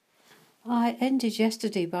I ended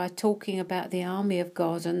yesterday by talking about the army of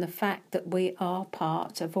God and the fact that we are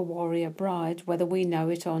part of a warrior bride, whether we know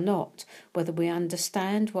it or not, whether we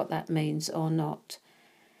understand what that means or not.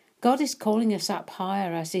 God is calling us up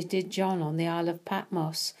higher as he did John on the Isle of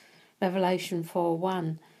Patmos, Revelation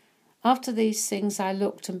 4:1. After these things I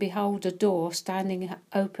looked, and behold, a door standing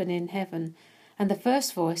open in heaven. And the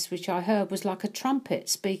first voice which I heard was like a trumpet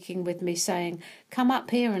speaking with me, saying, Come up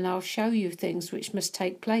here, and I'll show you things which must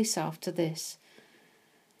take place after this.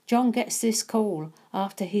 John gets this call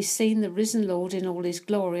after he's seen the risen Lord in all his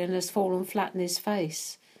glory and has fallen flat on his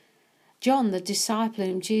face. John, the disciple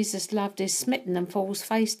whom Jesus loved, is smitten and falls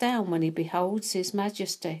face down when he beholds his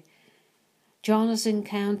majesty. John has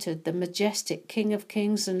encountered the majestic King of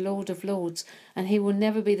Kings and Lord of Lords, and he will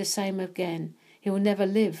never be the same again. He will never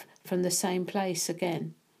live from the same place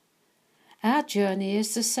again. Our journey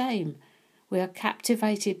is the same. We are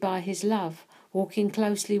captivated by his love, walking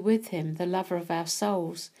closely with him, the lover of our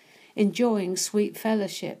souls, enjoying sweet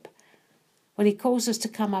fellowship. When he calls us to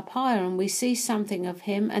come up higher, and we see something of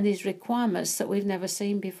him and his requirements that we've never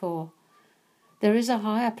seen before. There is a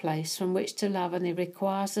higher place from which to love, and he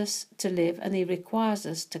requires us to live, and he requires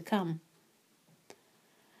us to come.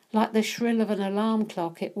 Like the shrill of an alarm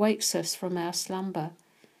clock, it wakes us from our slumber.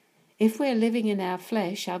 If we're living in our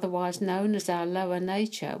flesh, otherwise known as our lower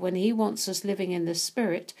nature, when he wants us living in the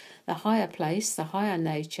spirit, the higher place, the higher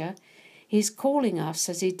nature, he's calling us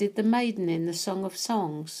as he did the maiden in the Song of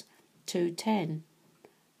Songs 2:10.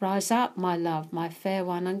 Rise up, my love, my fair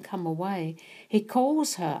one, and come away. He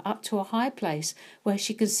calls her up to a high place where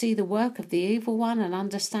she can see the work of the evil one and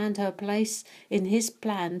understand her place in his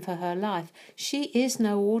plan for her life. She is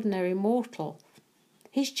no ordinary mortal.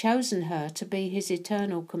 He's chosen her to be his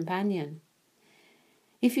eternal companion.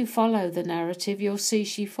 If you follow the narrative, you'll see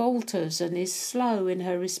she falters and is slow in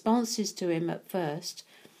her responses to him at first.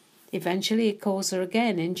 Eventually he calls her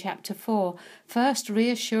again in chapter 4, first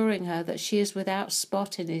reassuring her that she is without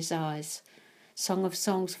spot in his eyes. Song of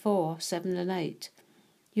Songs 4:7 and 8.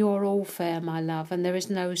 You are all fair, my love, and there is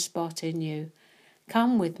no spot in you.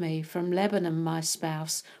 Come with me from Lebanon, my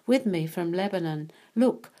spouse, with me from Lebanon.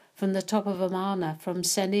 Look, from the top of Amana, from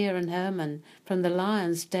Senir and Hermon, from the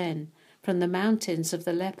lion's den, from the mountains of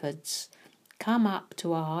the leopards. Come up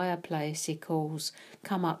to a higher place, he calls.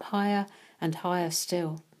 Come up higher and higher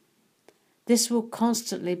still. This will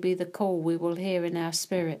constantly be the call we will hear in our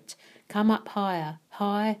spirit. Come up higher,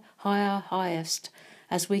 high, higher, highest,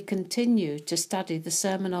 as we continue to study the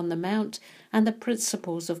Sermon on the Mount and the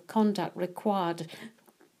principles of conduct required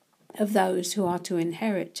of those who are to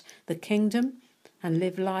inherit the kingdom and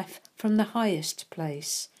live life from the highest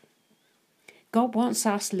place. God wants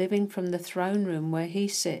us living from the throne room where he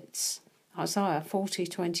sits. Isaiah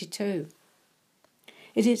 40:22.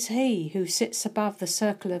 It is he who sits above the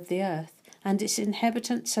circle of the earth, and its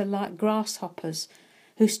inhabitants are like grasshoppers,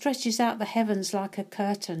 who stretches out the heavens like a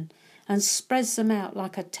curtain and spreads them out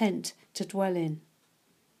like a tent to dwell in.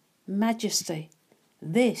 Majesty,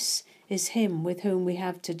 this is him with whom we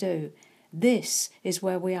have to do. This is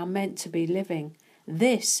where we are meant to be living.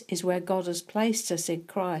 This is where God has placed us in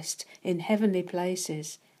Christ, in heavenly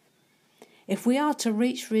places. If we are to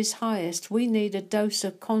reach for his highest, we need a dose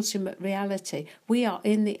of consummate reality. We are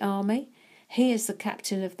in the army. He is the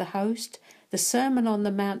captain of the host. The Sermon on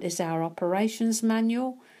the Mount is our operations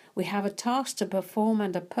manual. We have a task to perform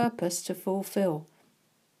and a purpose to fulfill.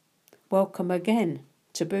 Welcome again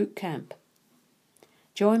to boot camp.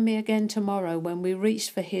 Join me again tomorrow when we reach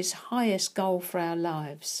for his highest goal for our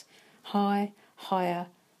lives. High, higher,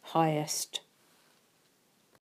 highest.